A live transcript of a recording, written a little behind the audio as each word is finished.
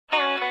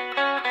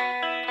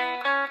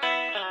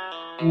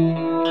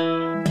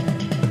You're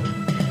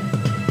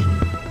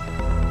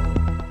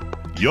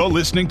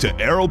listening to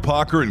Errol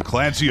Parker and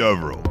Clancy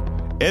Overall,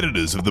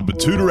 editors of the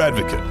Batuta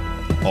Advocate,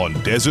 on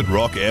Desert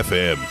Rock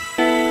FM.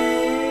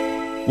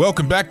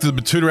 Welcome back to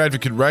the Batuta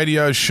Advocate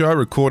radio show,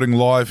 recording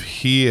live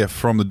here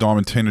from the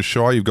Diamantina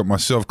Shire. You've got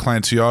myself,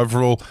 Clancy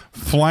Overall,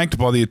 flanked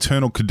by the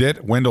Eternal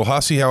Cadet, Wendell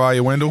Hussey. How are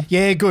you, Wendell?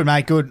 Yeah, good,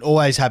 mate, good.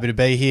 Always happy to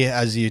be here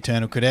as the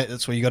Eternal Cadet.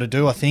 That's what you got to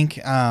do, I think.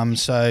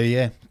 So,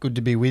 yeah, good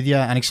to be with you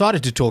and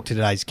excited to talk to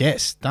today's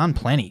guest. Done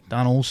plenty,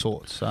 done all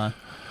sorts, so...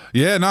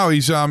 Yeah, no,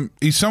 he's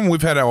someone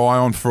we've had our eye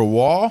on for a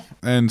while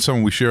and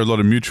someone we share a lot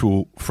of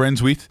mutual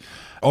friends with.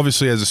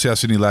 Obviously, as a South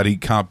Sydney lad, he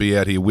can't be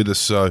out here with us,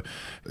 so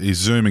he's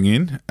zooming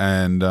in,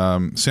 and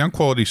sound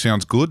quality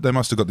sounds good. They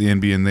must have got the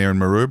NBN there in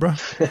Maroubra.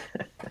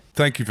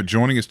 Thank you for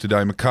joining us today,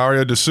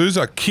 Macario De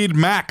Souza, Kid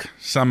Mac,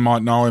 some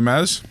might know him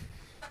as.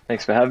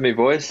 Thanks for having me,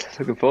 boys.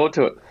 Looking forward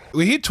to it.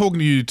 We're here talking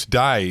to you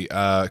today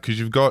because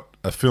you've got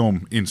a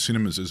film in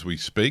cinemas as we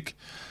speak,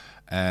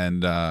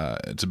 and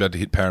it's about to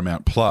hit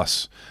Paramount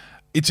Plus.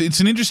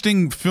 It's an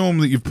interesting film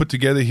that you've put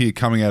together here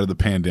coming out of the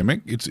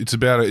pandemic. It's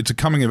a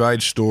coming of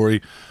age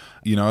story,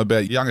 you know,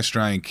 about young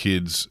Australian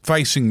kids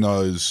facing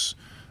those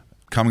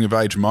coming of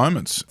age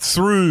moments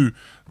through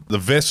the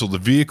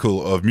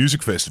vehicle of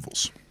music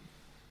festivals.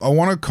 I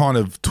want to kind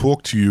of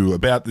talk to you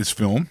about this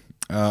film.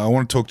 I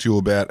want to talk to you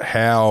about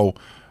how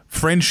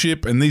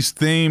friendship and these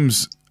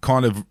themes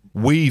kind of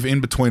weave in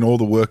between all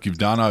the work you've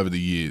done over the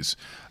years.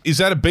 Is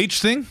that a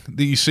beach thing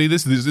that you see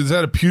this? Is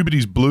that a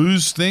puberty's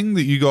blues thing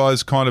that you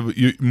guys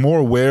you're more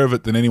aware of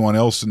it than anyone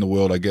else in the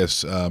world, I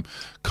guess,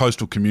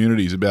 coastal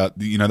communities, about,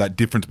 you know, that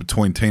difference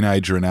between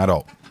teenager and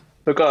adult?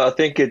 Look, I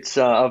think it's,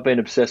 I've been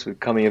obsessed with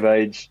coming of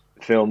age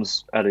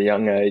films at a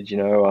young age, you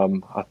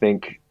know. I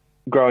think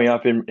growing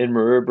up in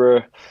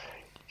Maroubra,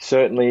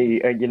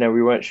 certainly, you know,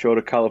 we weren't short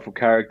of colourful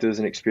characters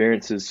and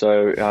experiences,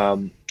 so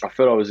I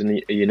felt I was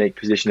in a unique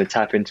position to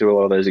tap into a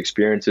lot of those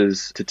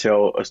experiences to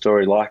tell a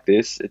story like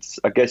this.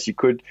 I guess you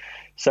could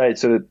say it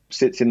sort of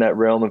sits in that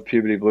realm of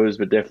puberty blues,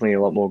 but definitely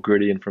a lot more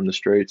gritty and from the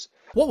streets.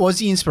 What was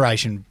the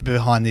inspiration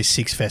behind this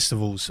 6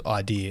 festivals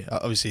idea?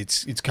 Obviously,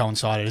 it's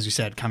coincided, as we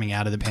said, coming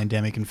out of the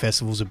pandemic, and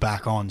festivals are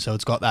back on, so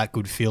it's got that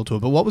good feel to it.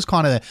 But what was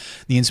kind of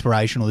the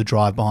inspiration or the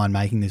drive behind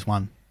making this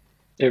one?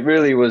 It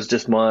really was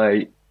just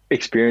my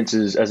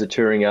experiences as a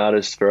touring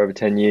artist for over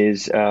 10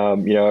 years.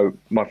 You know,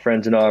 my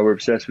friends and I were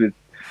obsessed with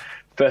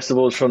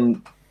festivals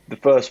from the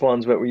first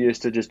ones that we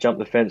used to just jump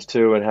the fence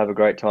to and have a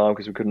great time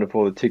because we couldn't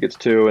afford the tickets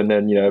to, and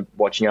then, you know,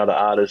 watching other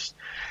artists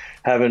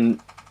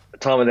having a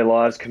time of their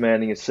lives,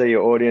 commanding a sea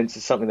audience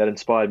is something that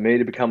inspired me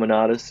to become an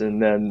artist.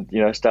 And then,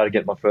 you know, started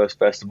getting my first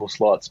festival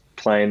slots,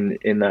 playing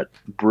in that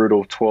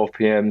brutal 12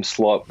 p.m.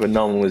 slot where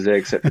no one was there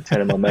except for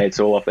 10 of my mates,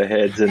 all off their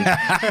heads, and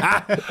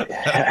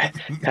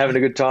having a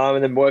good time,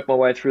 and then worked my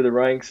way through the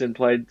ranks and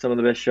played some of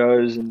the best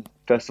shows and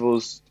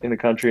festivals in the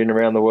country and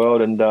around the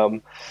world.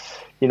 And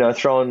you know,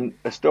 throwing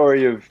a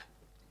story of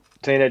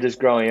teenagers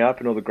growing up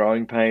and all the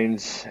growing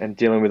pains and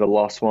dealing with a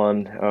lost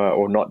one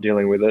or not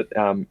dealing with it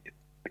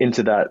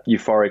into that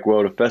euphoric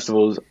world of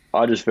festivals,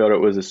 I just felt it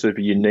was a super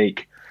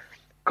unique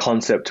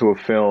concept to a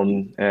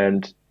film.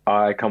 And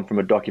I come from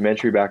a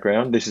documentary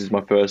background. This is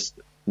my first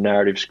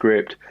narrative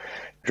script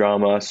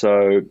drama.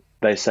 So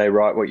they say,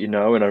 write what you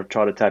know. And I've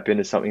tried to tap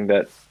into something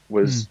that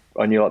was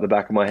I knew like the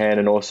back of my hand,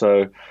 and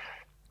also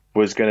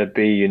was going to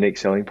be a unique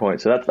selling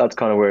point. So that's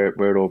kind of where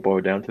it all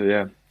boiled down to,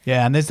 yeah.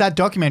 Yeah, and there's that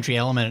documentary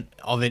element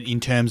of it in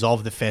terms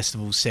of the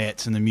festival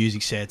sets and the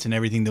music sets and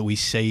everything that we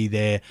see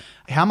there.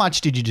 How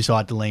much did you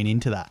decide to lean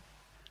into that?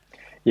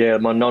 Yeah,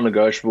 my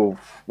non-negotiable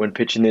when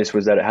pitching this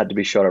was that it had to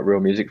be shot at real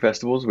music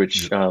festivals,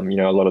 which, you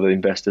know, a lot of the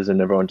investors and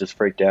everyone just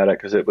freaked out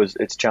at because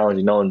it's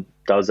challenging. No one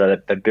does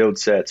that. They build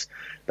sets,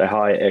 they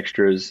hire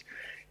extras,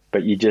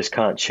 but you just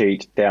can't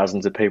cheat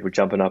thousands of people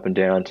jumping up and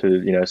down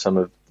to, you know, some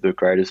of the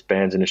greatest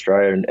bands in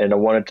Australia. And I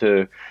wanted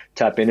to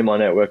tap into my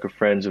network of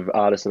friends, of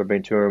artists that I've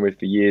been touring with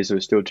for years who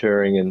are still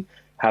touring, and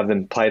have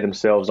them play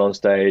themselves on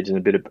stage and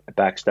a bit of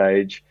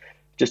backstage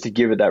just to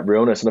give it that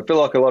realness. And I feel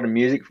like a lot of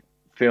music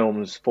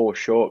films fall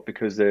short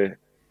because they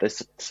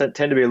tend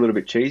to be a little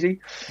bit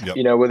cheesy. Yep.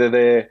 You know, whether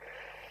they're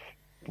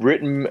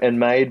written and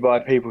made by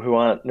people who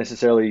aren't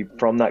necessarily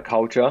from that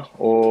culture,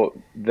 or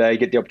they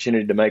get the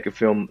opportunity to make a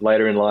film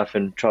later in life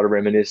and try to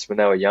reminisce when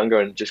they were younger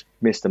and just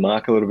miss the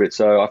mark a little bit.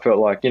 So I felt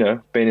like, you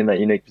know, being in that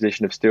unique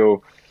position of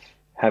still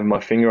having my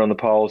finger on the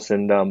pulse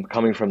and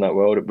coming from that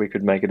world, we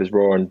could make it as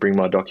raw and bring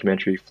my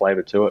documentary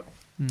flavour to it.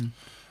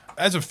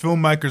 As a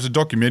filmmaker, as a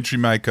documentary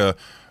maker,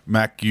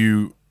 Mac,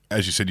 you,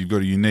 as you said, you've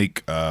got a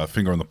unique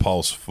finger on the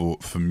pulse for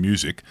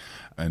music,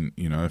 and,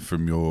 you know,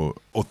 from your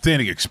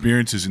authentic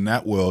experiences in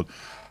that world.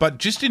 But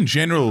just in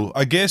general,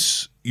 I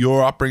guess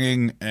your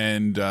upbringing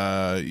and,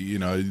 you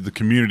know, the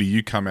community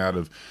you come out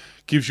of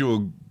gives you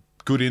a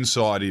good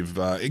insight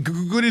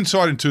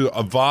into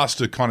a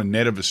vaster kind of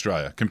net of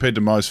Australia compared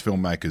to most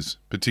filmmakers,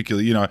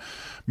 particularly. You know,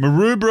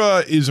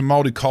 Maroubra is a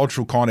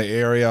multicultural kind of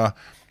area.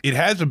 It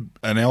has an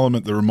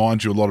element that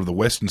reminds you a lot of the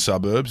western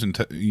suburbs, and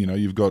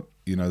you've got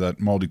that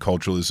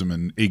multiculturalism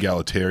and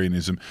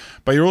egalitarianism,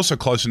 but you're also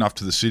close enough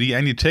to the city,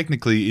 and you're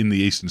technically in the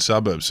eastern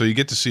suburbs, so you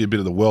get to see a bit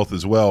of the wealth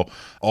as well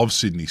of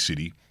Sydney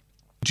City.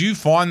 Do you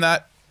find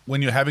that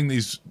when you're having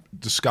these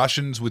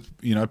discussions with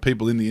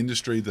people in the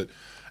industry that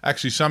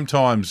actually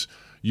sometimes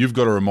you've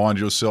got to remind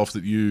yourself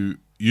that you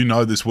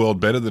know this world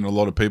better than a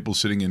lot of people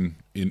sitting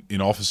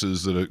in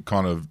offices that are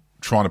kind of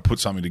trying to put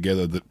something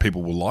together that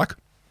people will like?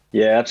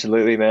 Yeah,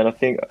 absolutely, man. I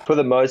think for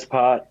the most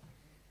part,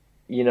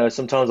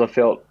 sometimes I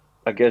felt,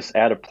 I guess,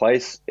 out of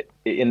place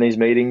in these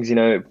meetings,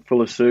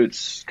 full of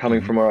suits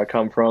coming from where I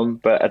come from.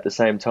 But at the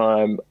same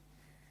time,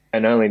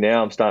 and only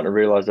now, I'm starting to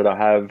realize that I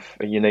have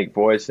a unique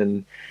voice.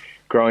 And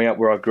growing up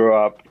where I grew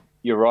up,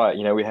 you're right.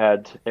 We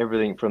had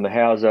everything from the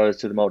houses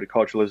to the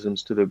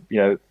multiculturalisms to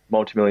the,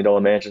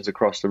 multi-million-dollar mansions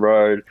across the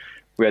road.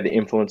 We had the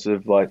influence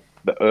of like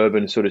the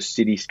urban sort of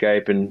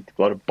cityscape and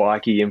a lot of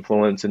bikey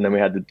influence. And then we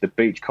had the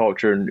beach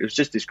culture. And it was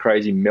just this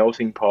crazy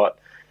melting pot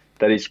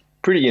that is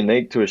pretty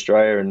unique to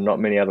Australia, and not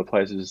many other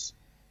places,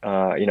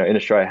 in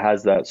Australia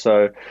has that.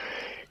 So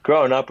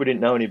growing up, we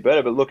didn't know any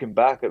better, but looking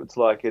back, it's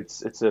like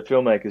it's a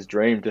filmmaker's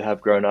dream to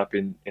have grown up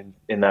in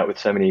that, with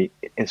so many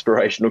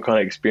inspirational kind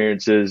of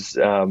experiences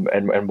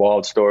and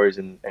wild stories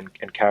and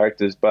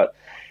characters. But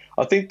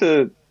I think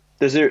there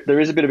is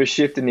a bit of a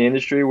shift in the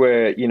industry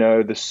where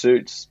the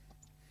suits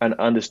and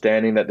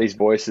understanding that these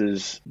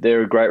voices,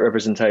 they're a great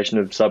representation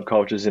of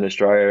subcultures in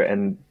Australia,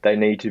 and they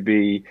need to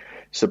be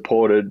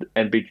supported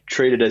and be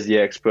treated as the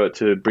expert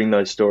to bring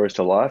those stories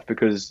to life.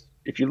 Because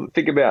if you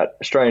think about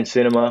Australian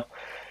cinema,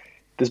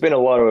 there's been a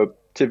lot of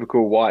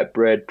typical white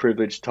bread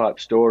privileged type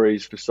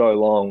stories for so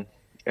long,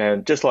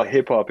 and just like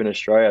hip hop in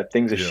Australia,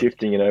 things are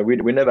shifting.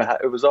 We never had.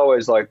 It was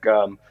always like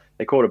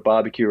they called it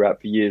barbecue rap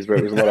for years, where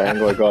it was a lot of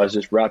Anglo guys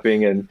just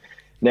rapping. And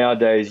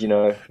nowadays, in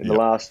the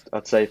last,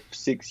 I'd say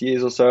 6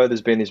 years or so,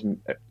 there's been this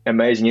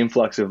amazing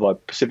influx of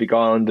like Pacific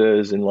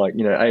Islanders and like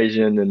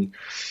Asian and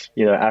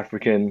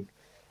African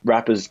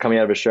rappers coming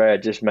out of Australia,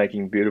 just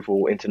making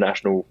beautiful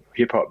international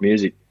hip hop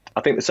music.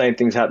 I think the same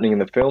thing's happening in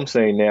the film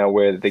scene now,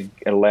 where they're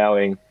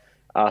allowing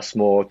us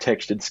more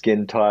textured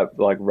skin type,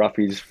 like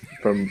roughies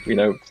from,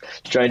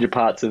 stranger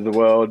parts of the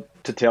world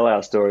to tell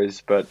our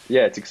stories. But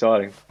yeah, it's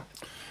exciting.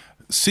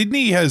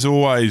 Sydney has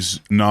always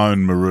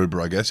known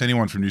Maroubra, I guess.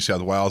 Anyone from New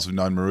South Wales have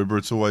known Maroubra.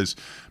 It's always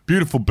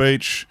beautiful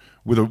beach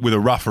with a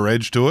rougher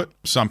edge to it.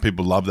 Some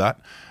people love that,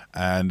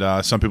 and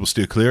some people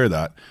steer clear of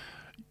that.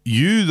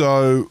 You,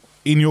 though,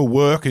 in your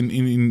work and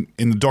in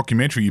the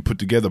documentary you put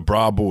together,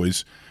 Bra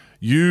Boys,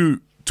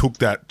 you took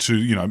that to,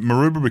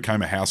 Maroubra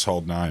became a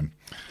household name.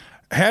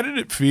 How did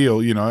it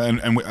feel,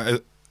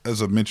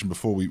 as I mentioned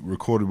before we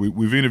recorded,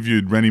 we've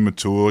interviewed Rennie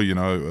Matur,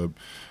 a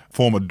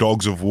former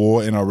Dogs of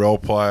War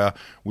NRL player.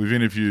 We've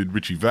interviewed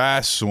Richie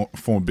Vass,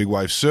 former big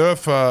wave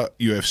surfer,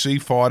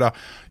 UFC fighter.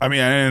 I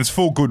mean, and it's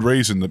for good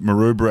reason that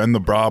Maroubra and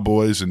the Bra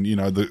Boys and,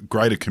 the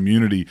greater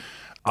community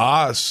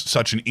are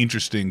such an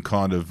interesting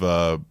kind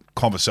of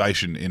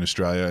conversation in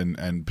Australia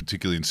and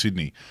particularly in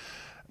Sydney.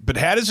 But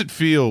how does it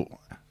feel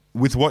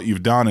with what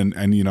you've done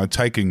and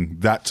taking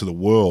that to the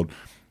world,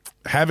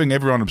 having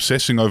everyone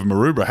obsessing over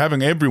Maroubra,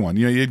 having everyone,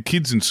 you had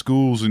kids in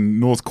schools in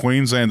North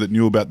Queensland that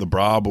knew about the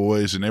Bra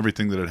Boys and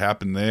everything that had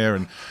happened there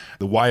and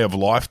the way of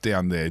life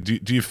down there.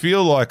 Do you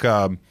feel like,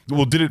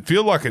 did it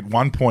feel like at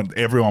one point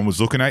everyone was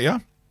looking at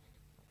you?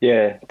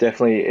 Yeah,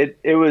 definitely.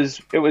 It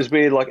was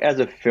weird. Like, as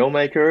a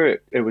filmmaker,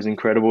 it was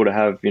incredible to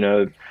have,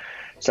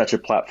 such a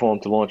platform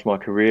to launch my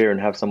career and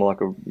have someone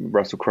like a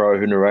Russell Crowe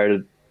who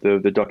narrated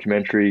the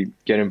documentary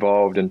get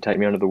involved and take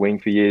me under the wing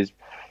for years.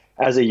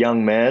 As a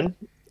young man,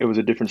 it was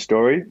a different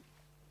story.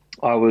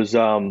 I was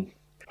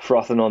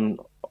frothing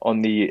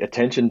on the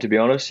attention, to be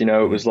honest. It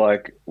was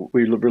like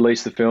we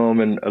released the film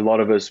and a lot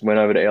of us went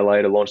over to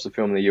LA to launch the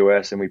film in the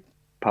US, and we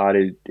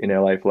partied in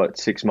LA for like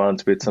 6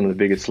 months with some of the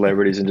biggest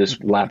celebrities and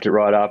just lapped it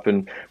right up.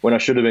 And when I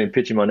should have been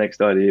pitching my next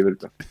idea,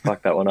 but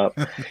fucked that one up.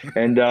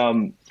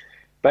 And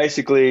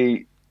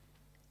basically,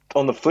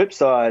 on the flip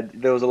side,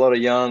 there was a lot of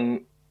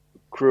young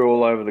crew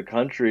all over the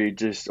country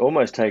just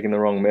almost taking the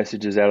wrong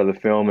messages out of the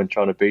film and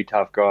trying to be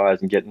tough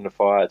guys and get into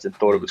fights and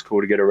thought it was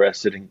cool to get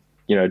arrested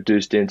and do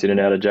stints in and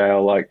out of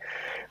jail. Like,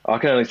 I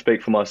can only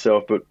speak for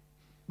myself, but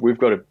we've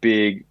got a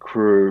big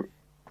crew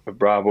of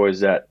Bra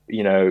Boys that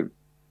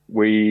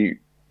we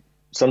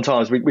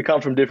sometimes we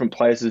come from different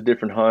places,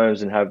 different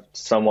homes, and have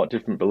somewhat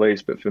different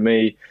beliefs. But for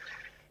me,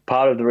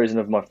 part of the reason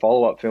of my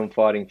follow-up film,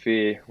 Fighting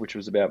Fear, which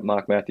was about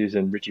Mark Matthews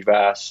and Richie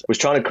Vass, was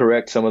trying to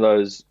correct some of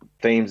those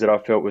themes that I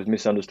felt was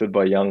misunderstood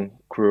by young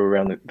crew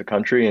around the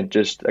country. And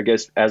just, I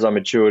guess, as I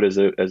matured as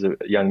a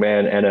young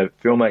man and a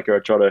filmmaker, I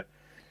try to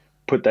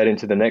put that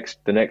into the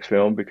next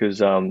film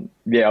because, I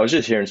was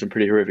just hearing some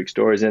pretty horrific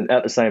stories. And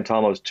at the same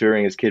time, I was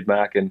touring as Kid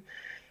Mac, and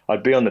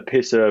I'd be on the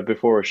pisser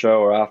before a show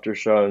or after a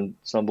show, and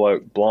some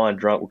bloke blind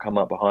drunk would come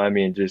up behind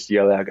me and just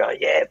yell out, going,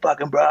 "Yeah,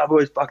 fucking Bra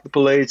Boys, fuck the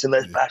police, and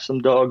let's bash some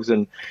dogs."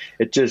 And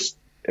it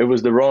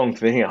was the wrong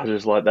thing. I was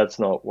just like, that's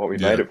not what we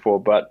made it for.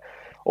 But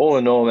all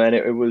in all, man,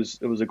 it was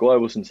a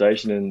global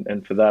sensation,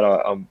 and for that,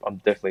 I'm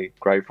definitely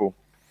grateful.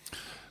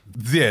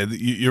 Yeah,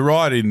 you're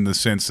right in the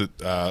sense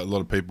that a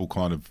lot of people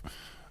kind of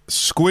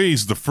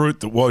squeezed the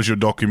fruit that was your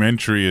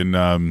documentary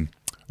and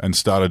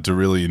started to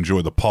really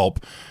enjoy the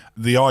pulp.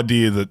 The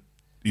idea that,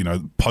 you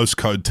know,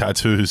 postcode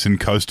tattoos in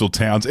coastal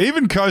towns,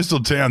 even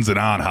coastal towns that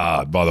aren't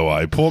hard, by the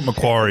way. Port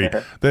Macquarie,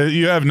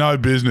 you have no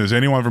business,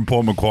 anyone from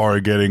Port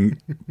Macquarie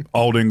getting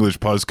Old English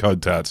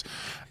postcode tats.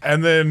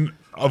 And then,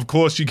 of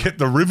course, you get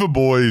the River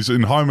Boys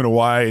in Home and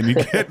Away, and you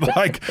get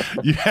like,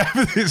 you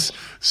have this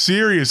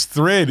serious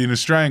thread in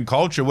Australian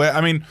culture where, I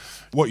mean,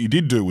 what you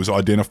did do was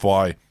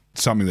identify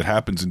something that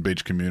happens in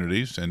beach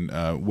communities and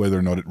whether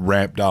or not it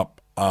ramped up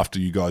after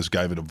you guys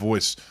gave it a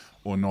voice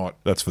or not.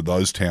 That's for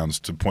those towns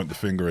to point the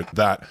finger at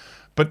that.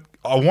 But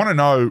I want to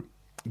know,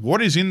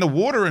 what is in the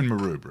water in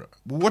Maroubra?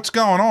 What's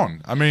going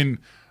on? I mean,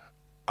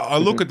 I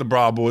look at the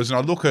Bra Boys and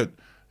I look at,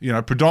 you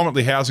know,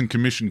 predominantly Housing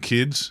Commission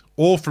kids,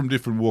 all from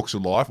different walks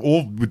of life,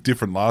 all with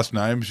different last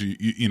names,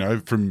 you know,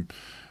 from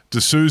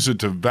De Souza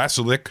to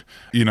Vasilik,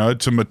 you know,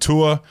 to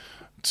Matua,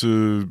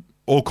 to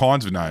all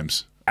kinds of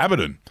names.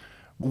 Abaddon.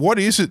 What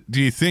is it,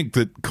 do you think,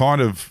 that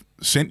kind of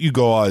sent you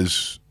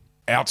guys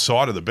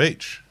outside of the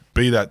beach?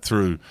 Be that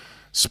through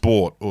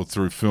sport or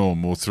through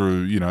film or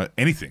through, you know,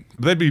 anything.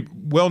 There'd be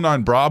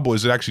well-known Bra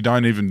Boys that actually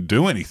don't even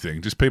do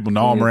anything. Just people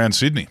know them around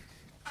Sydney.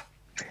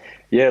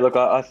 Yeah, look,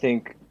 I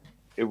think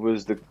it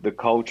was the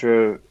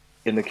culture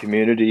in the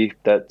community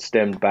that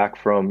stemmed back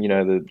from, you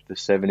know, the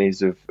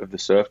 70s of the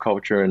surf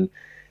culture, and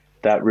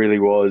that really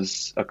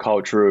was a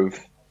culture of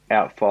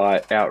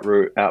out-fight,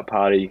 out-root,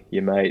 out-party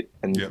your mate,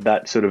 and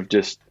that sort of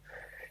just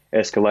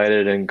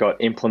escalated and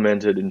got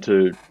implemented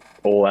into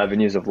all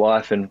avenues of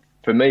life. And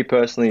for me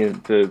personally,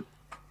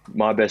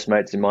 my best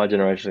mates in my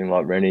generation,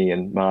 like Rennie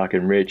and Mark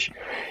and Rich,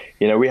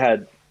 you know, we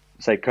had,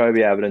 say,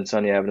 Kobe Abaddon,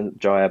 Sonny Abaddon,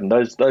 Joe Abaddon,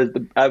 those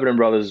the Abaddon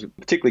brothers,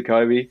 particularly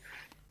Kobe.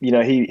 You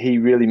know, he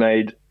really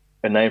made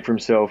a name for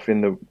himself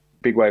in the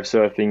big wave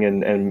surfing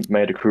and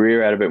made a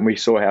career out of it. And we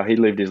saw how he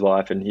lived his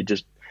life, and he'd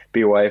just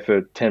be away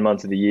for 10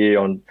 months of the year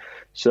on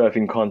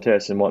surfing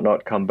contests and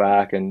whatnot, come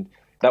back. And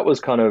that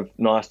was kind of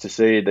nice to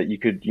see that you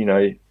could, you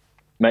know,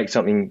 make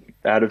something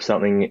out of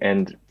something.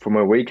 And from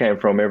where we came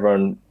from,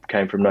 everyone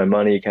came from no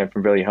money, came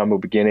from very humble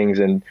beginnings.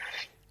 And,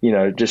 you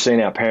know, just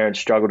seeing our parents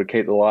struggle to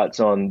keep the lights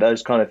on,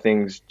 those kind of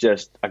things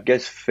just, I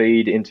guess,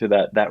 feed into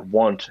that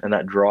want and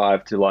that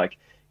drive to, like,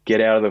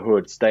 get out of the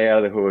hood, stay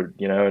out of the hood,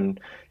 you know. And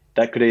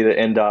that could either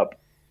end up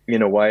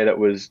in a way that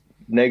was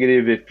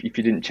negative if you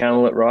didn't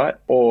channel it right,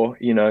 or,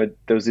 you know,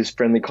 there was this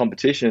friendly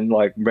competition.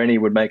 Like Rennie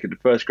would make it to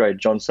first grade,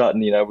 John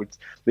Sutton, you know, would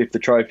lift the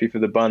trophy for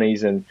the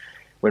bunnies, and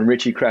when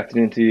Richie cracked it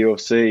into the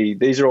UFC,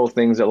 these are all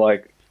things that,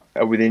 like,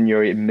 are within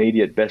your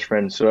immediate best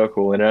friend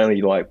circle, and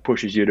only, like,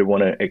 pushes you to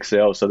want to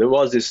excel. So there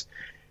was this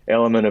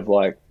element of,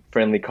 like,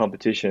 friendly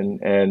competition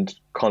and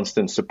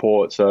constant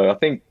support. So I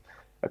think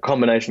a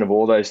combination of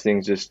all those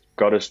things just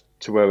got us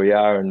to where we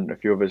are, and a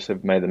few of us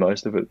have made the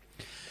most of it.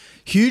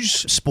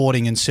 Huge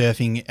sporting and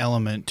surfing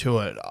element to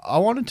it. I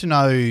wanted to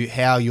know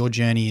how your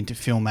journey into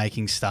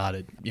filmmaking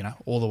started, you know,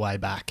 all the way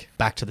back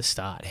to the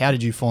start. How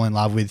did you fall in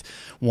love with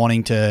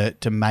wanting to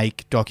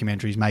make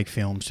documentaries, make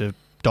films, to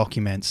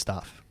document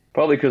stuff?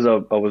 Probably because I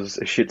was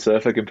a shit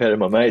surfer compared to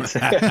my mates.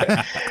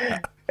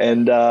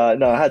 And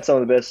no, I had some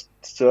of the best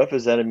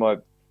surfers out of my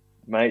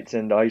mates,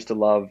 and I used to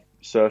love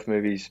surf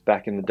movies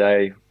back in the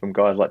day from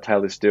guys like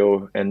Taylor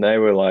Steele, and they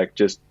were like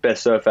just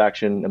best surf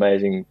action,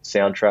 amazing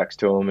soundtracks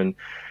to them. And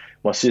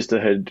my sister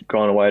had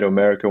gone away to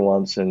America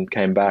once and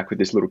came back with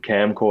this little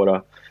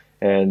camcorder,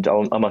 and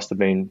I must have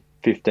been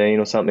 15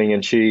 or something,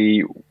 and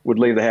she would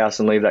leave the house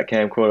and leave that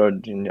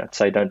camcorder, and I'd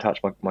say, don't touch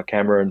my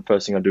camera, and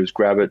first thing I'd do is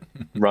grab it,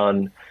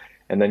 run,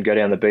 and then go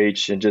down the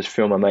beach and just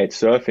film my mates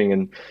surfing.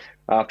 And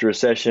after a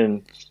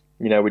session,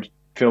 you know, we'd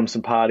film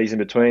some parties in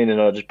between,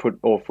 and I'd just put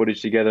all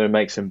footage together and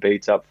make some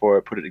beats up for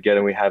it, put it together,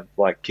 and we have,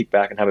 like, kick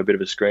back and have a bit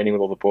of a screening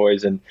with all the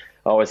boys, and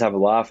I always have a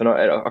laugh. And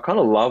I kind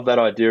of love that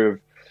idea of,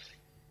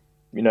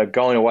 you know,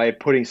 going away,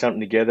 putting something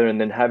together,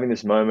 and then having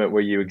this moment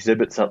where you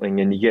exhibit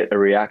something and you get a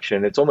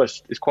reaction. It's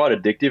quite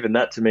addictive, and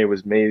that to me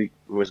was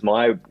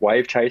my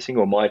wave chasing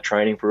or my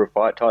training for a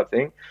fight type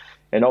thing.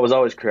 And I was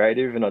always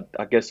creative, and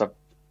I guess I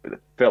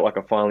felt like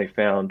I finally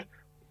found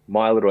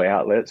my little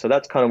outlet. So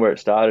that's kind of where it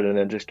started, and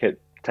then just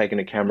kept taking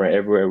a camera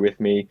everywhere with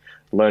me,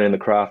 learning the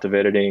craft of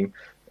editing.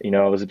 You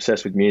know, I was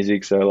obsessed with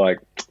music, so, like,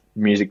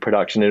 music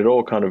production, it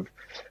all kind of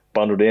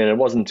bundled in. It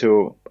wasn't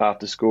until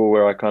after school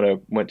where I kind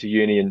of went to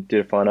uni and did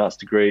a fine arts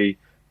degree,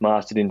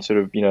 mastered in sort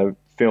of, you know,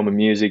 film and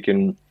music,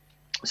 and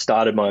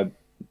started my,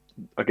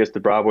 I guess, the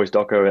Bra Boys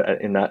doco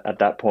at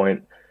that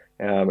point.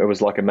 It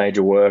was like a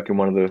major work in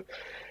one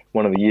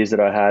of the years that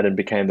I had, and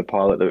became the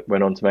pilot that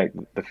went on to make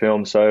the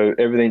film. So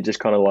everything just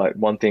kind of, like,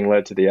 one thing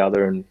led to the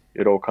other, and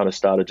it all kind of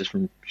started just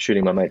from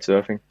shooting my mate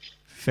surfing.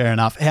 Fair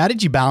enough. How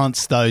did you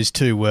balance those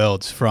two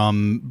worlds,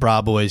 from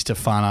Bra Boys to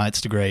fine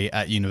arts degree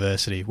at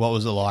university? What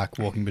was it like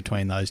walking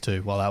between those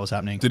two while that was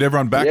happening? Did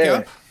everyone back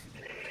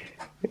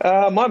you?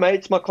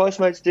 My close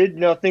mates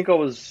did. I think I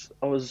was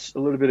a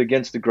little bit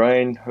against the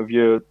grain of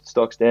your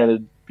stock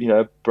standard,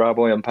 bra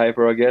boy on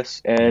paper, I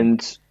guess.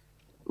 And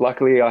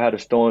luckily, I had a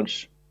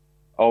staunch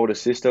older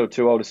sister,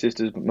 two older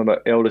sisters. My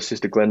elder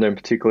sister, Glenda, in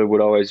particular,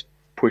 would always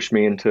push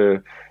me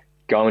into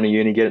going to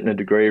uni, getting a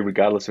degree,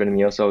 regardless of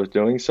anything else I was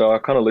doing. So I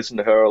kind of listened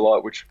to her a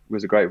lot, which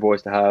was a great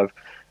voice to have.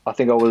 I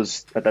think I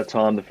was, at that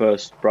time, the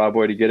first bra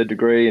boy to get a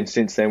degree, and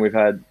since then we've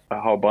had a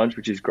whole bunch,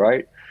 which is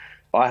great.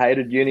 I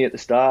hated uni at the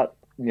start.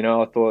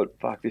 I thought,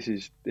 fuck, this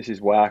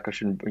is whack. I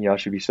shouldn't, I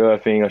should be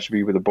surfing. I should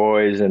be with the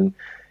boys. And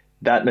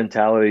that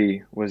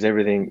mentality was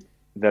everything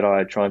that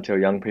I try and tell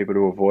young people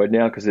to avoid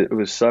now, because it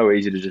was so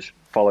easy to just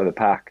follow the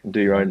pack and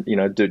do your own,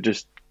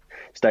 just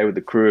stay with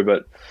the crew.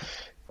 But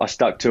I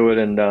stuck to it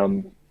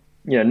and,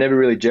 never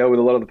really gelled with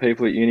a lot of the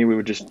people at uni. We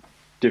were just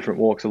different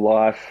walks of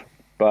life.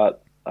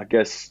 But I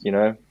guess,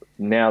 now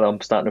that I'm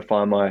starting to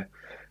find my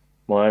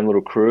own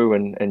little crew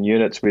and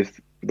units with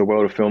the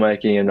world of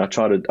filmmaking, and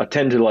I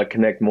tend to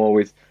connect more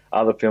with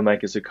other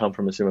filmmakers who come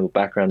from a similar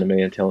background to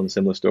me and telling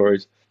similar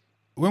stories.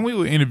 When we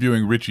were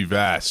interviewing Richie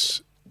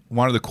Vass,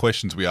 one of the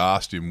questions we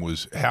asked him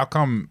was, how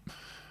come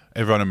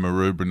everyone in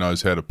Maroubra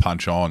knows how to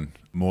punch on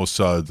more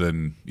so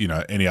than,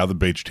 any other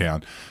beach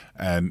town?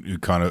 And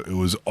it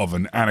was of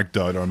an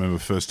anecdote. I remember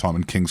first time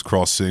in King's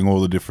Cross, seeing all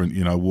the different,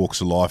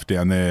 walks of life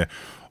down there,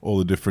 all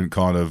the different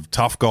kind of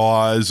tough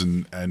guys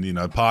and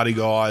party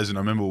guys. And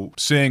I remember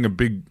seeing a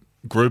big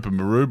group of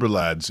Maroubra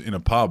lads in a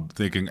pub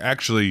thinking,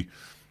 actually,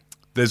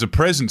 there's a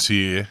presence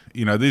here.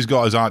 These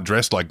guys aren't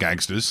dressed like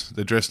gangsters.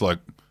 They're dressed like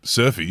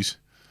surfies.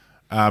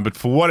 But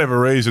for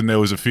whatever reason, there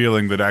was a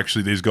feeling that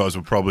actually these guys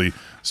were probably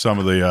some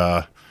of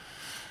the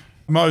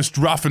most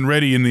rough and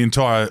ready in the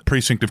entire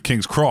precinct of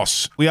King's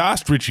Cross. We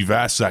asked Richie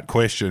Vass that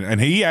question, and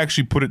he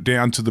actually put it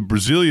down to the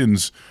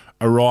Brazilians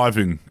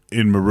arriving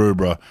in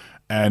Maroubra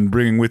and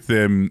bringing with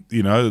them,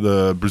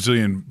 the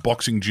Brazilian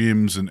boxing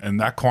gyms and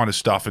that kind of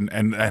stuff, and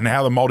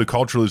how the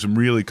multiculturalism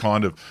really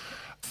kind of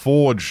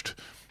forged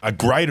a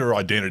greater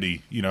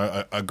identity,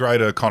 a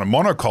greater kind of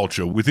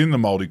monoculture within the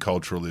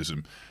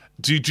multiculturalism.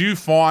 Did you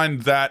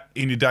find that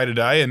in your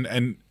day-to-day?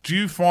 And do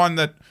you find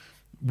that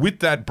with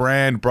that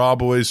brand, Bra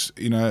Boys,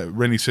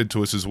 Rennie said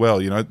to us as well,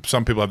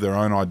 some people have their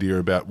own idea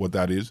about what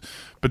that is.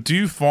 But do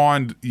you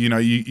find,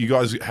 you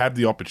guys have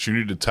the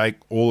opportunity to take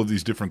all of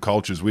these different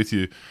cultures with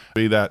you,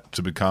 be that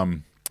to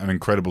become an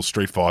incredible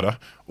street fighter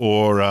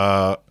or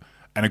an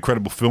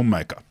incredible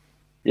filmmaker?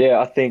 Yeah,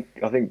 I think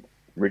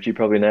Richie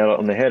probably nailed it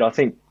on the head. I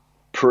think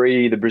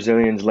pre the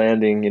Brazilians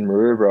landing in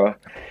Maroubra,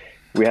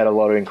 we had a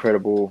lot of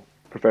incredible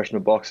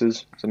professional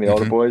boxers, some of the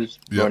older boys,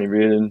 Ronnie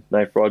Reardon,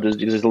 Nate Rogers.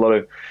 There's a lot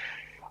of,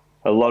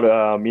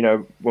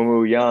 when we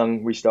were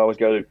young, we used to always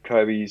go to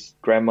Kobe's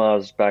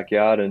grandma's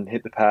backyard and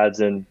hit the pads,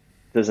 and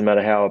it doesn't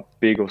matter how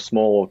big or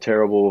small or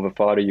terrible of a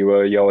fighter you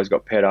were, you always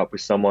got paired up with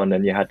someone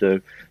and you had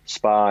to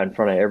spar in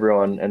front of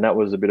everyone. And that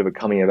was a bit of a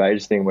coming of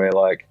age thing where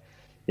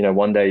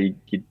one day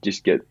you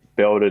just get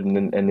belted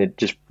and it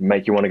just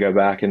make you want to go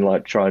back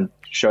and try and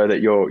show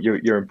that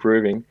you're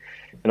improving.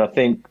 And I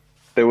think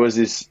there was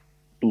this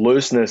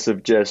looseness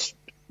of just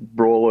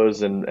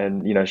brawlers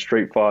and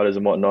street fighters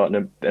and whatnot,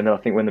 and I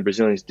think when the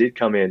Brazilians did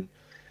come in,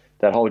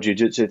 that whole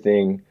jiu-jitsu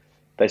thing,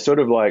 they sort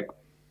of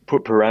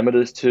put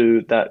parameters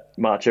to that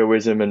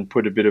machoism and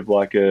put a bit of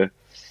a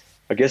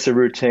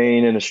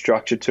routine and a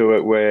structure to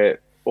it,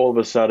 where all of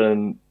a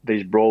sudden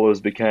these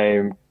brawlers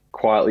became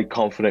quietly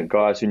confident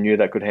guys who knew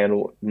they could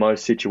handle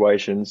most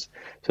situations,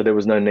 so there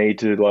was no need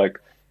to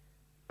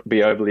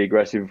be overly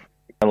aggressive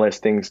unless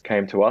things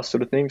came to us,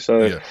 sort of thing.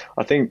 So yeah.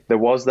 I think there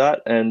was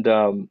that, and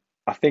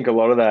I think a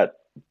lot of that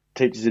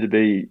teaches you to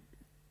be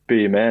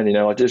a man,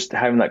 just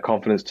having that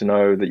confidence to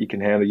know that you can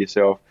handle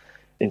yourself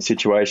in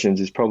situations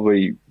is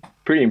probably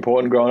pretty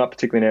important growing up,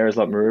 particularly in areas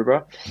like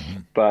Maroubra. Mm-hmm.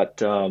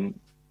 But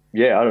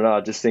I don't know. I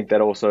just think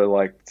that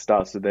also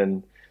starts to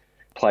then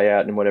play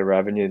out in whatever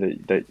avenue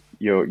that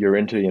you're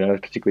into,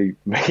 particularly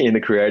me in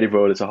the creative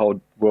world. It's a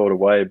whole world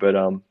away, but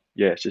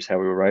it's just how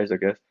we were raised, I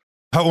guess.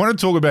 I want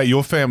to talk about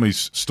your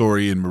family's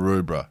story in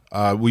Maroubra.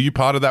 Were you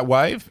part of that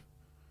wave?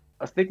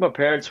 I think my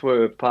parents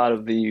were part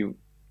of the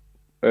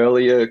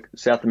earlier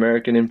South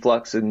American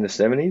influx in the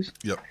 70s.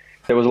 Yep.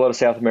 There was a lot of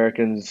South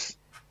Americans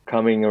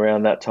coming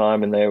around that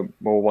time, and they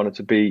all wanted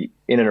to be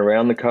in and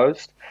around the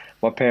coast.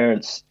 My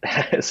parents,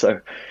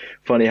 so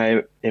funny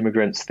how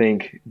immigrants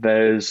think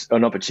there's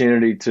an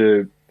opportunity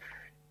to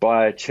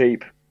buy a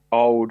cheap,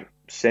 old,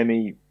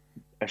 a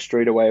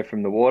street away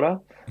from the water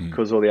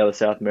because all the other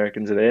South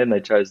Americans are there, and they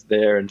chose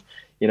there. And,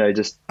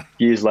 just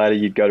years later,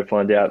 you'd go to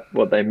find out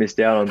what they missed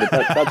out on. But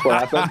that's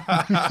what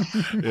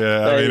happened.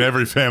 Yeah, I mean,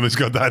 every family's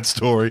got that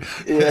story.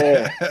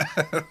 Yeah.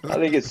 I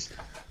think it's,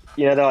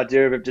 the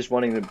idea of it just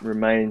wanting to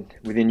remain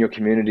within your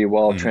community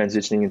while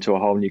transitioning into a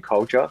whole new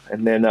culture.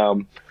 And then,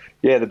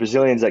 the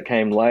Brazilians that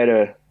came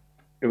later,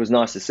 it was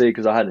nice to see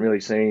because I hadn't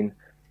really seen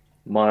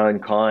my own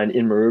kind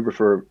in Maroubra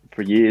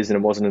for years, and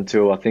it wasn't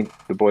until I think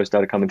the boys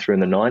started coming through in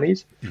the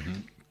 90s. Mm-hmm.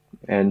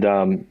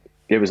 And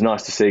it was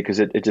nice to see because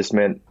it just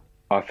meant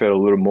I felt a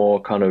little more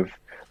kind of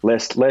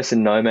less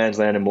in no man's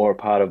land and more a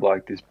part of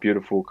like this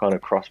beautiful kind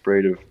of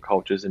crossbreed of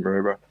cultures in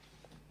Maroubra.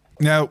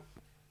 Now,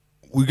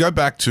 we go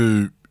back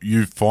to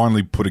you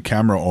finally put a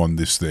camera on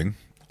this thing,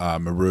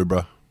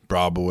 Maroubra,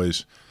 Bra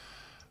Boys.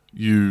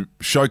 You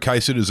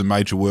showcase it as a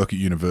major work at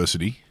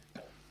university.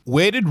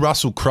 Where did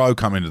Russell Crowe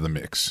come into the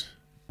mix?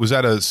 Was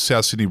that a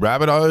South Sydney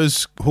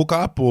Rabbitohs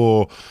hookup,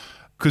 or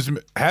because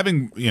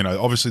having,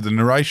 obviously the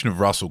narration of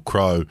Russell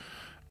Crowe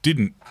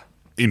didn't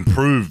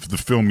improve the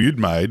film you'd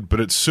made, but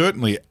it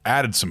certainly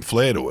added some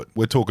flair to it.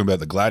 We're talking about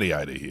The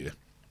Gladiator here.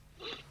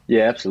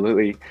 Yeah,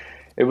 absolutely.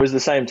 It was the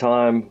same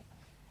time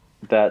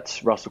that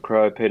Russell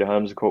Crowe, Peter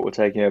Holmescourt were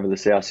taking over the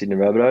South Sydney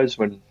Rabbitohs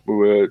when we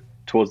were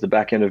towards the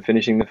back end of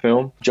finishing the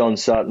film. John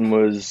Sutton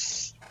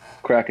was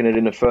cracking it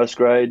in the first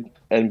grade,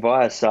 and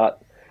via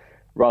Sut,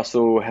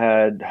 Russell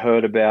had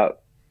heard about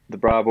the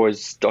Bra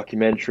Boys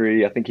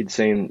documentary. I think he'd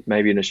seen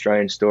maybe an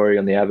Australian story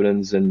on the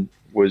Abbotons and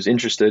was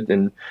interested,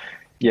 and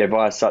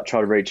via Sut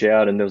tried to reach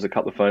out, and there was a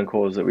couple of phone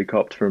calls that we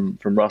copped from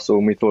Russell,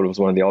 and we thought it was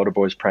one of the older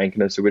boys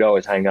pranking us, so we'd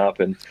always hang up.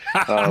 And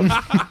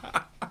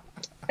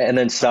and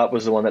then Sut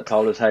was the one that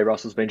told us, hey,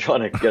 Russell's been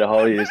trying to get a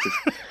hold of you just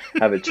to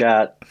have a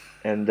chat.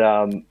 And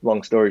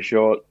long story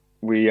short,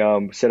 we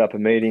set up a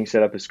meeting,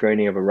 set up a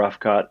screening of a rough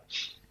cut,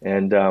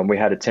 and we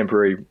had a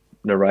temporary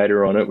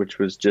narrator on it, which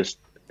was just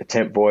a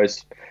temp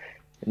voice,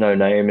 no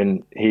name,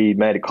 and he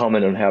made a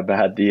comment on how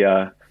bad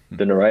the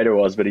narrator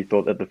was, but he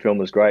thought that the film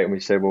was great, and we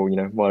said, well,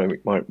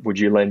 why would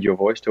you lend your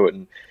voice to it?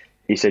 And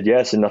he said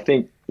yes. And I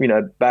think,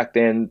 back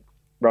then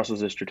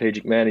Russell's a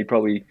strategic man. He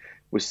probably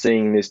was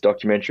seeing this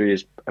documentary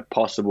as a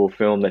possible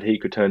film that he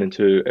could turn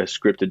into a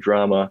scripted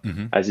drama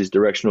as his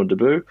directional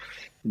debut.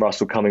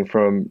 Russell, coming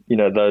from,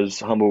 those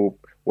humble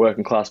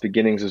working class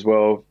beginnings as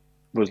well,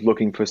 was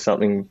looking for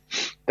something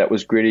that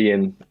was gritty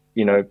and,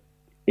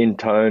 in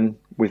tone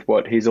with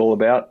what he's all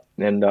about.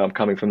 And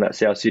coming from that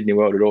South Sydney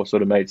world, it all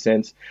sort of made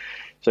sense.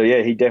 So,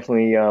 yeah, he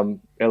definitely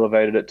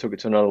elevated it, took it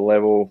to another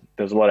level.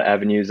 There was a lot of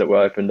avenues that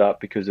were opened up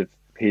because of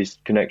his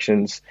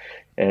connections.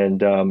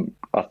 And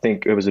I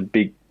think it was a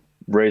big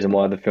reason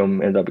why the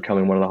film ended up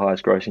becoming one of the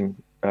highest grossing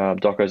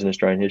docos in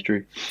Australian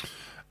history.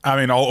 I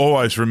mean, I'll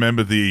always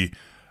remember the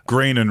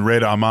green and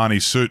red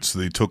Armani suits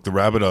that he took the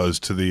Rabbitohs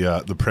to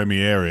the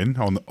premiere in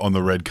on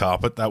the red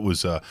carpet. That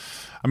was,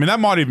 that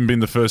might even been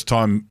the first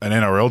time an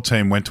NRL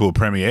team went to a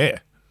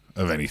premiere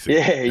of anything.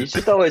 Yeah, you're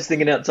just always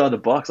thinking outside the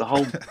box. A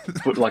whole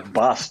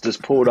bus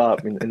just pulled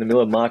up in the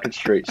middle of Market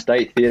Street,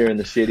 State Theatre in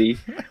the city.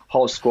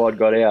 Whole squad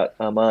got out,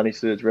 Armani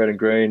suits, red and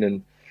green,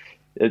 and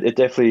it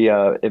definitely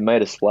it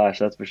made a splash.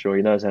 That's for sure.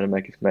 He knows how to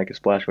make a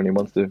splash when he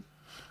wants to.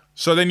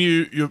 So then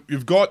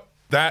you've got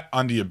that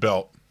under your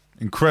belt.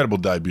 Incredible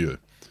debut.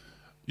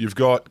 You've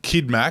got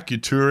Kid Mac. You're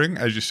touring,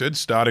 as you said,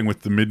 starting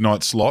with the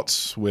midnight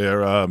slots,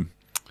 where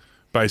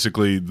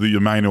basically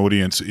your main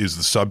audience is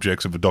the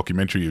subjects of a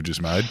documentary you've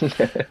just made.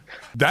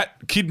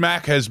 That Kid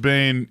Mac has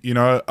been,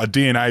 a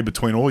DNA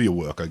between all your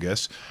work, I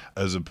guess,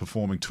 as a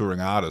performing touring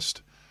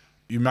artist.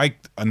 You make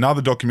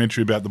another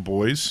documentary about the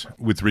boys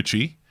with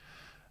Richie.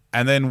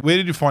 And then where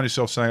did you find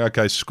yourself saying,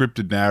 okay,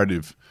 scripted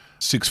narrative,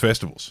 6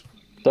 festivals?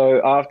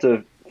 So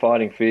after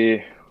Fighting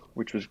Fear,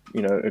 which was,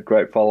 a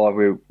great follow-up,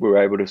 we were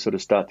able to sort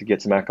of start to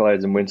get some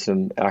accolades and win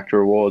some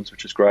actor awards,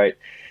 which was great.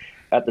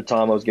 At the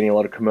time, I was getting a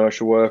lot of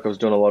commercial work. I was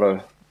doing a lot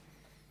of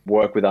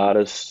work with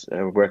artists,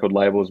 record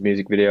labels,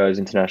 music videos,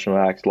 international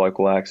acts,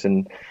 local acts,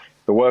 and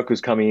the work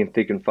was coming in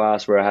thick and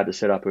fast where I had to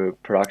set up a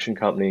production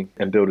company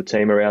and build a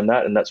team around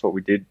that, and that's what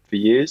we did for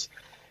years.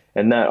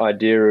 And that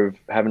idea of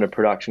having a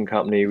production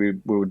company, we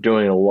were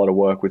doing a lot of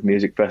work with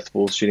music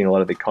festivals, shooting a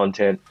lot of the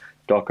content,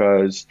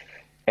 docos,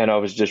 and I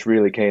was just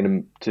really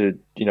keen to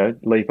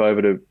leap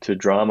over to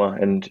drama,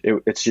 and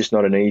it's just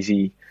not an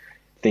easy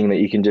thing that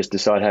you can just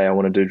decide, hey, I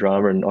want to do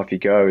drama and off you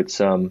go.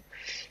 It's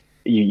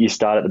you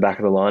start at the back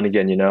of the line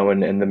again,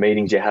 and the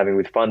meetings you're having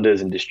with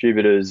funders and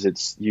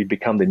distributors, you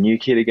become the new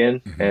kid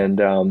again.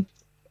 And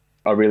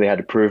I really had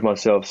to prove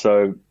myself.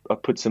 So I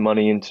put my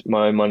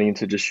own money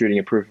into just shooting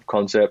a proof of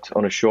concept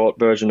on a short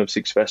version of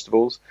 6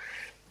 festivals.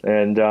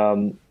 And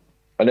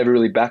I never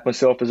really backed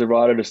myself as a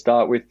writer to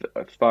start with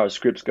as far as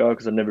scripts go,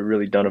 because I'd never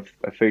really done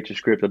a feature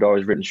script. I'd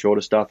always written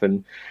shorter stuff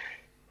and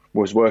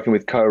was working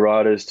with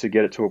co-writers to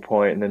get it to a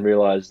point, and then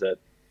realized that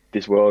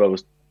this world I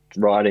was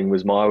writing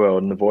was my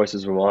world and the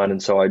voices were mine.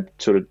 And so I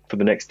sort of, for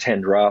the next 10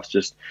 drafts,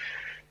 just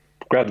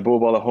grabbed the bull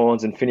by the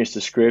horns and finished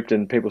the script,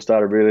 and people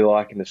started really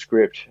liking the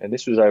script. And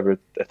this was over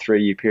a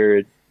 3-year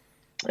period.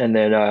 And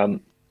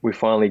then we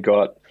finally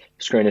got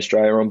Screen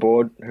Australia on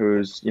board,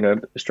 who's,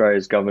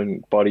 Australia's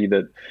governing body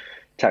that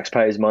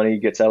taxpayers' money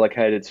gets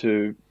allocated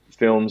to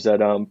films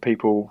that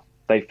people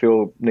they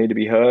feel need to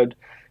be heard.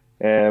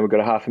 And we got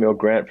a $500,000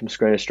 grant from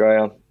Screen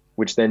Australia,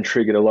 which then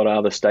triggered a lot of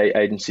other state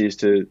agencies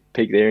to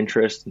pique their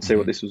interest and see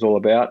what this was all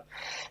about.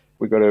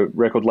 We got a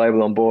record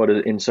label on board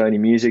in Sony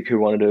Music who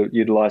wanted to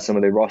utilise some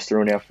of their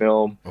roster on our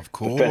film. Of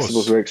course. The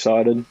festivals were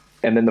excited.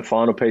 And then the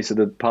final piece of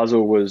the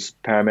puzzle was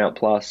Paramount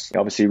Plus.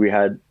 Obviously, we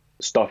had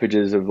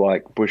stoppages of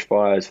like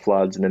bushfires,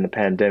 floods, and then the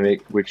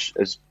pandemic, which,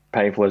 as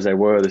painful as they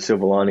were, the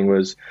silver lining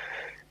was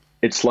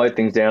it slowed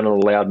things down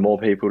and allowed more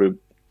people to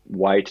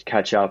wait,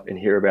 catch up, and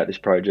hear about this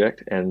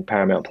project. And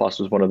Paramount Plus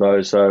was one of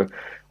those. So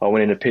I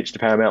went in and pitched to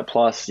Paramount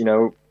Plus. You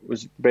know, it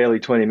was barely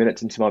 20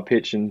 minutes into my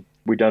pitch, and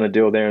we'd done a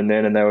deal there and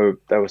then, and they were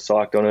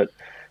psyched on it.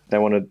 They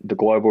wanted the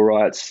global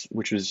rights,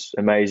 which was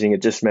amazing.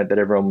 It just meant that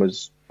everyone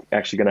was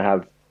actually we're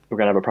going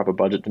to have a proper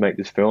budget to make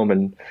this film,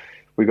 and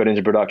we got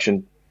into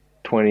production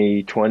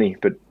 2020,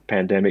 but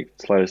pandemic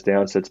slowed us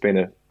down. So it's been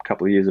a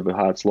couple of years of a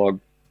hard slog.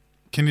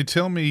 Can you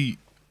tell me,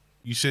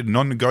 you said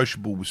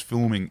non-negotiable was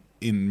filming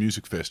in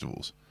music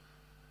festivals.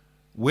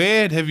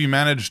 Where have you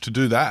managed to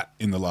do that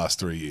in the last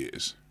 3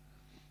 years?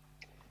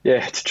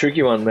 Yeah, it's a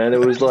tricky one, man. It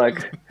was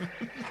like,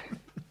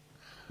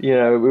 we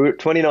were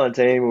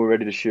 2019, we were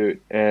ready to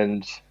shoot,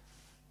 and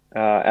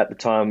at the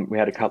time we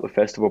had a couple of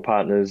festival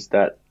partners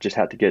that just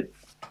had to get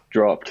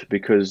dropped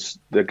because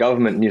the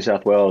government in New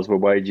South Wales were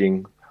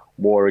waging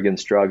war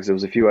against drugs. There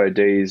was a few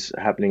ODs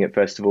happening at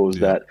festivals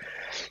that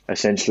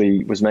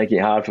essentially was making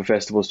it hard for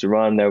festivals to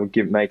run. They would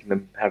making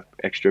them have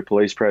extra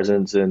police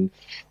presence and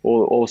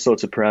all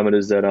sorts of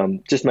parameters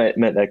that just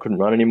meant they couldn't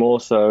run anymore.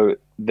 So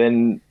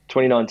then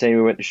 2019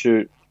 we went to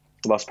shoot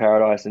Lost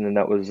Paradise, and then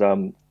that was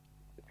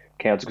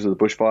cancelled because of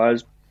the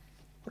bushfires.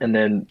 And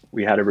then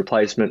we had a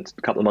replacement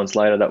a couple of months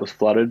later that was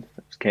flooded,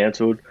 it was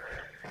cancelled.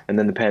 And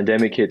then the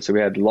pandemic hit, so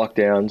we had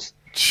lockdowns.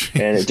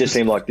 And it just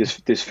seemed like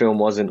this film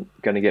wasn't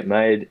going to get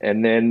made.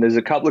 And then there's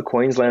a couple of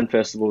Queensland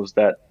festivals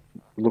that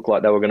looked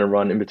like they were going to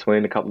run in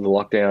between a couple of the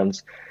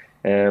lockdowns.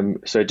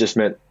 So it just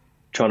meant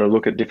trying to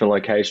look at different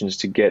locations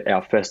to get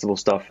our festival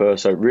stuff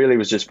first. So it really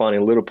was just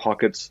finding little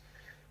pockets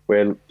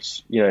where,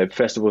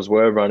 festivals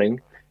were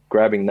running,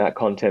 grabbing that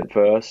content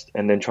first,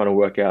 and then trying to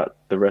work out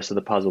the rest of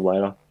the puzzle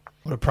later.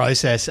 What a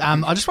process.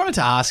 I just wanted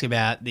to ask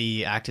about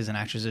the actors and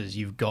actresses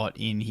you've got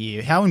in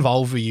here. How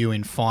involved were you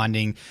in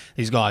finding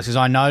these guys? Because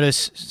I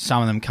notice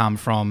some of them come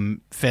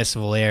from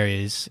festival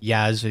areas.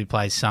 Yaz, who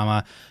plays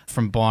Summer,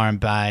 from Byron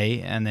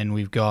Bay, and then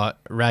we've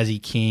got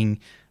Razzie King,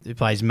 who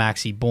plays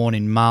Maxie, born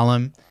in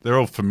Mullum. They're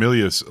all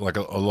familiar, like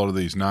a lot of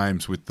these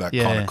names with that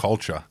kind of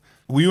culture.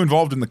 Were you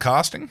involved in the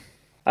casting?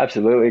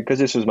 Absolutely, because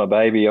this was my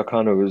baby. I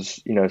kind of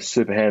was,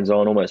 super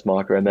hands-on, almost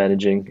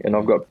micromanaging, and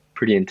I've got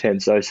pretty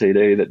intense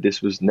OCD that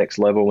this was next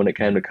level when it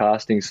came to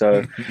casting.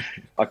 So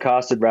I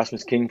casted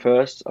Rasmus King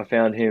first. I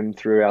found him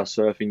through our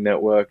surfing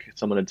network.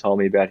 Someone had told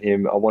me about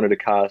him. I wanted to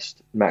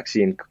cast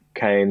Maxie and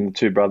Kane,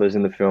 two brothers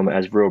in the film,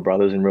 as real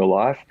brothers in real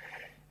life.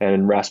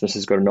 And Rasmus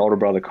has got an older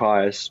brother,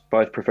 Caius,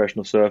 both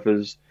professional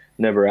surfers,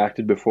 never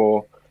acted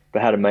before,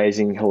 but had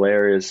amazing,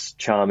 hilarious,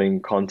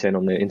 charming content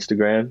on their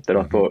Instagram that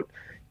I thought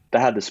they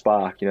had the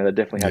spark. They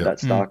definitely had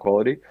that star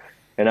quality.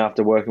 And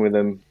after working with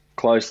them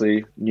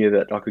closely, knew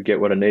that I could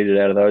get what I needed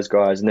out of those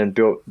guys, and then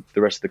built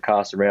the rest of the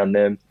cast around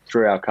them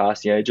through our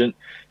casting agent.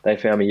 They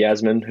found me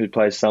Yasmin, who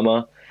plays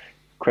Summer,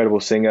 incredible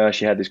singer.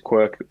 She had this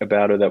quirk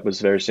about her that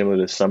was very similar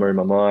to Summer in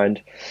my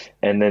mind.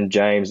 And then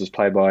James was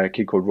played by a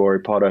kid called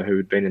Rory Potter, who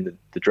had been in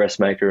the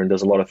Dressmaker and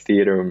does a lot of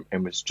theatre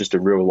and was just a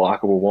real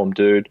likeable, warm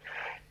dude.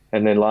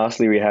 And then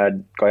lastly, we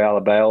had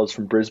Gayala Bales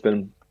from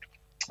Brisbane,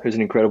 who's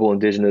an incredible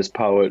Indigenous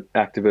poet,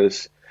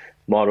 activist,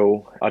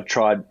 model. I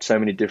tried so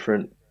many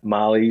different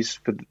Marlies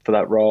for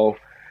that role,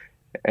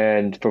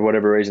 and for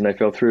whatever reason they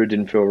fell through,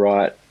 didn't feel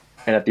right.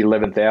 And at the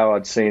 11th hour,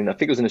 I'd seen, I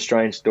think it was an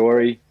Australian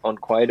Story on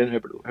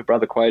Quaden, her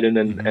brother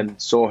Quaden, and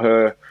saw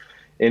her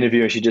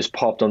interview, and she just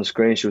popped on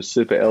screen. She was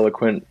super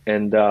eloquent,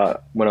 and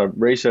when I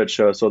researched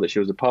her, I saw that she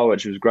was a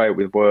poet. She was great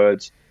with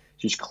words.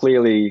 She's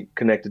clearly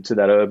connected to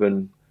that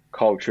urban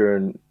culture,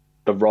 and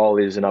the role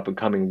is an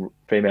up-and-coming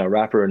female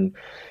rapper. And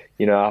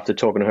after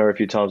talking to her a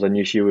few times, I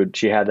knew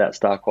she had that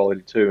star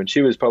quality too. And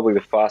she was probably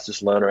the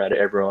fastest learner out of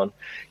everyone.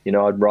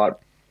 I'd write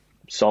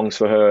songs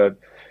for her.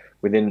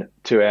 Within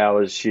 2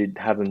 hours, she'd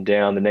have them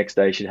down. The next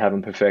day, she'd have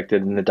them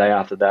perfected. And the day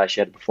after that, she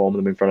had to perform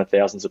them in front of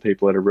thousands of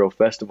people at a real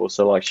festival.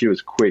 So, she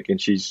was quick, and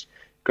she's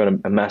got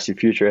a massive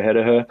future ahead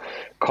of her.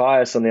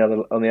 Caius, on the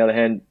other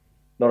hand,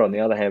 not on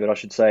the other hand, but I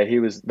should say, he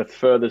was the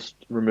furthest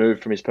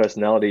removed from his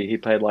personality. He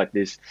played like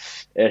this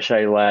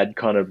Eshe lad,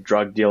 kind of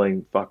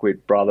drug-dealing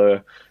fuckwit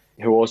brother,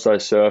 who also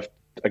surfed,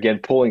 again,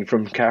 pulling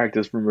from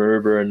characters from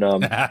Aruba.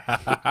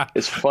 And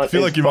it's fun. I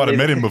feel like you might have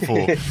met him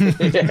before.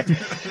 Yeah.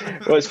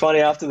 Well, it's funny,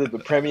 after the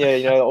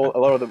premiere, a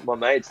lot of my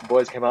mates, the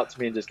boys came up to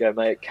me and just go,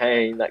 "Mate,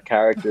 Kane, that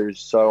character is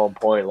so on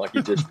point. Like,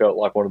 he just felt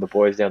like one of the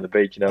boys down the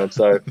beach, And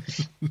so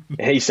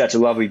he's such a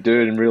lovely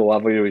dude and real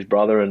lovely to his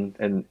brother,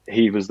 and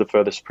he was the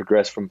furthest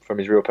progressed from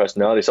his real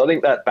personality. So I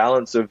think that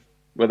balance of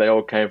where they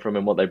all came from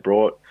and what they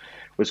brought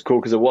was cool,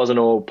 because it wasn't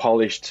all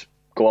polished,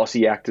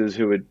 glossy actors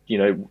who had,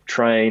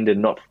 trained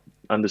and not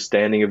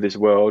understanding of this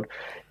world.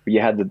 But you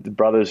had the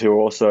brothers who were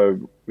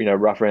also,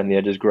 rough around the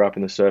edges, grew up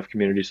in the surf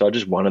community. So I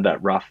just wanted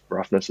that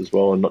roughness as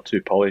well, and not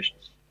too polished.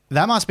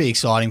 That must be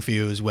exciting for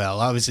you as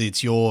well. Obviously,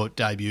 it's your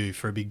debut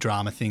for a big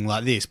drama thing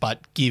like this, but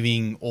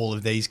giving all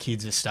of these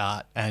kids a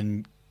start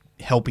and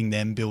helping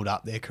them build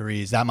up their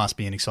careers, that must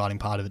be an exciting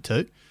part of it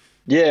too.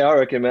 Yeah, I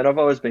reckon, man. I've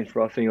always been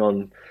frothing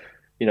on,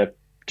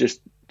 just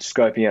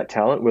scoping out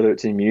talent, whether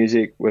it's in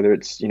music, whether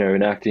it's,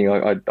 in acting.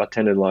 I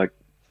tend to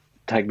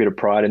take a bit of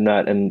pride in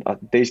that. And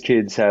these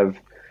kids have,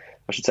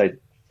 I should say,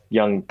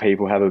 young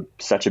people have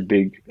such a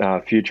big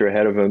future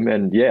ahead of them.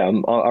 And yeah,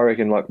 I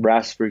reckon like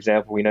Ras, for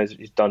example, we know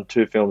he's done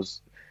 2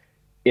 films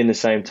in the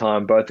same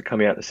time. Both are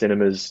coming out in the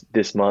cinemas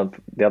this month.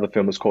 The other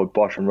film is called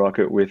Bosch and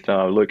Rocket with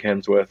Luke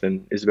Hemsworth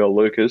and Isabel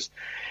Lucas.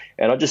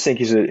 And I just think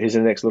he's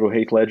the next little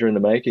Heath Ledger in the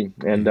making.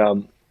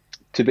 And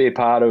to be a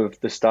part of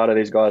the start of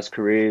these guys'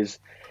 careers,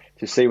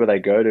 to see where they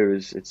go to,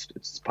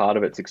 it's part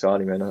of it. It's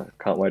exciting, man. I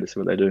can't wait to see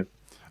what they do.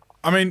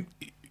 I mean,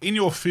 in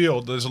your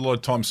field, there's a lot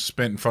of time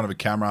spent in front of a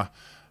camera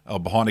or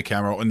behind a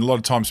camera, and a lot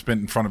of time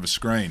spent in front of a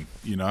screen,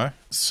 you know?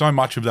 So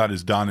much of that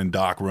is done in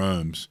dark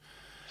rooms.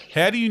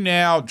 How do you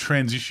now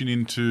transition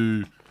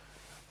into,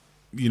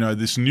 you know,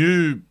 this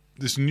new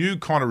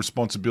kind of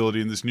responsibility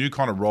and this new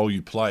kind of role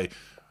you play?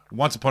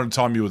 Once upon a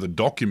time, you were the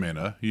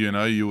documenter, you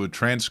know, you were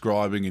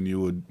transcribing and you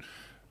were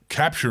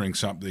capturing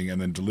something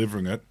and then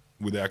delivering it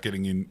without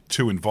getting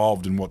too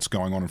involved in what's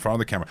going on in front of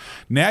the camera.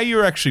 Now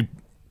you're actually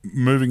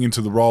moving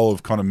into the role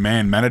of kind of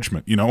man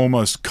management, you know,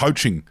 almost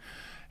coaching.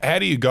 How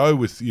do you go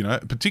with, you know,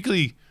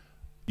 particularly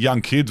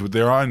young kids with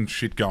their own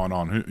shit going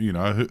on?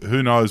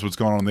 Who knows what's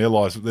going on in their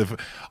lives?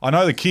 I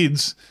know the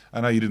kids. I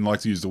know you didn't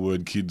like to use the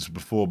word kids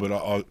before, but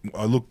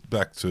I looked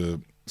back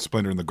to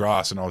Splendor in the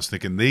Grass and I was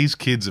thinking these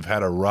kids have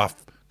had a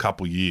rough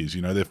couple years.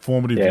 You know, their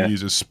formative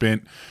years are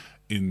spent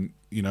in,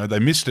 you know, they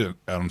missed out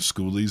on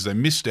schoolies, they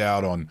missed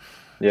out on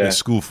their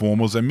school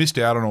formals, they missed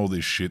out on all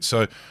this shit.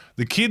 So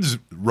the kids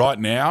right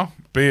now,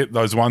 be it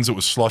those ones that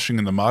were sloshing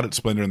in the mud at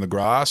Splendor in the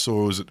Grass,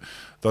 or was it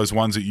those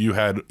ones that you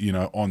had, you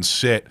know, on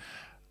set,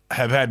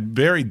 have had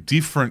very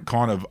different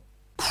kind of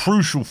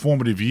crucial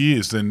formative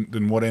years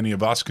than what any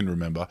of us can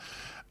remember.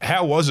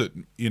 How was it,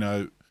 you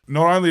know,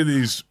 not only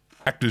these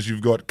actors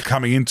you've got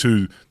coming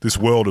into this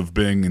world of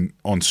being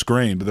on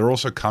screen, but they're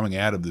also coming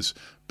out of this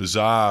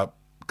bizarre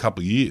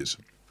couple of years?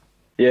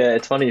 Yeah,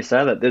 it's funny you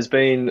say that. There's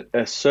been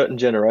a certain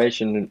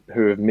generation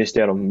who have missed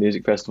out on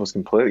music festivals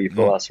completely for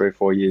the last 3 or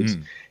 4 years.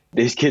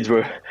 These kids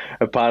were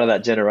a part of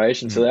that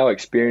generation, so they were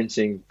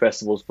experiencing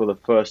festivals for the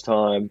first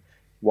time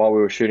while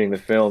we were shooting the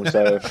film.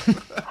 So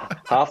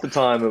half the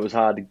time it was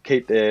hard to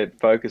keep their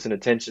focus and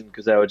attention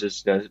because they were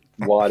just, you know,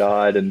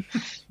 wide-eyed and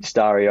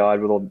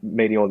starry-eyed with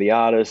meeting all the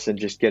artists and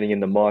just getting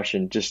in the mosh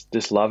and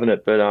just loving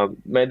it. But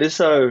man, they're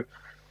so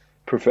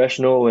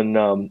professional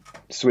and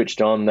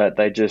switched on that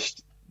they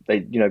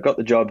you know, got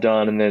the job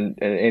done. And then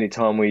any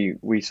time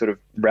we sort of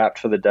wrapped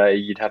for the day,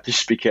 you'd have to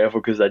just be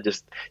careful because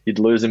you'd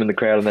lose them in the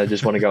crowd and they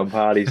just want to go and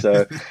party.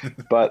 So,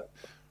 but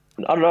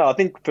I don't know. I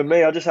think for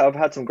me, I've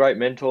had some great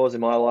mentors in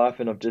my life,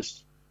 and I've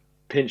just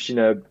pinched, you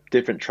know,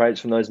 different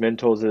traits from those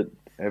mentors that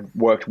have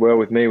worked well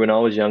with me when I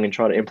was young and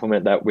try to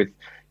implement that with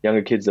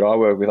younger kids that I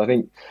work with. I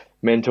think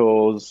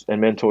mentors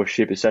and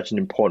mentorship is such an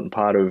important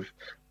part of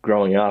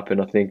growing up.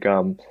 And I think,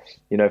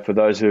 you know, for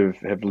those who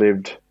have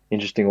lived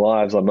interesting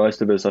lives like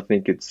most of us, I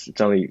think it's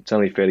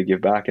only fair to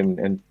give back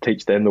and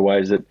teach them the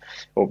ways that,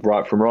 or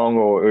right from wrong,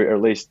 or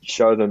at least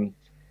show them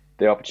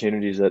the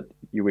opportunities that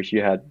you wish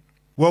you had.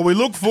 Well, we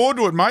look forward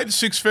to it, mate.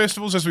 6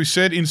 festivals, as we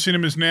said, in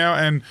cinemas now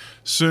and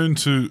soon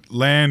to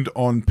land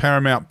on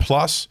Paramount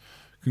Plus.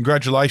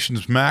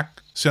 Congratulations,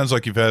 Mac. Sounds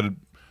like you've had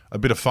a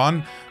bit of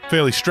fun.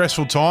 Fairly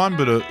stressful time,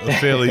 but a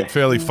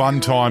fairly fun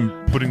time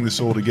putting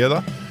this all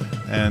together.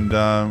 And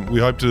we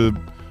hope to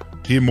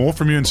hear more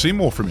from you and see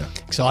more from you.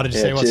 Excited to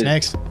see what's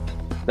next.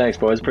 Thanks,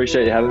 boys.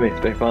 Appreciate you having me.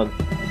 It's been fun.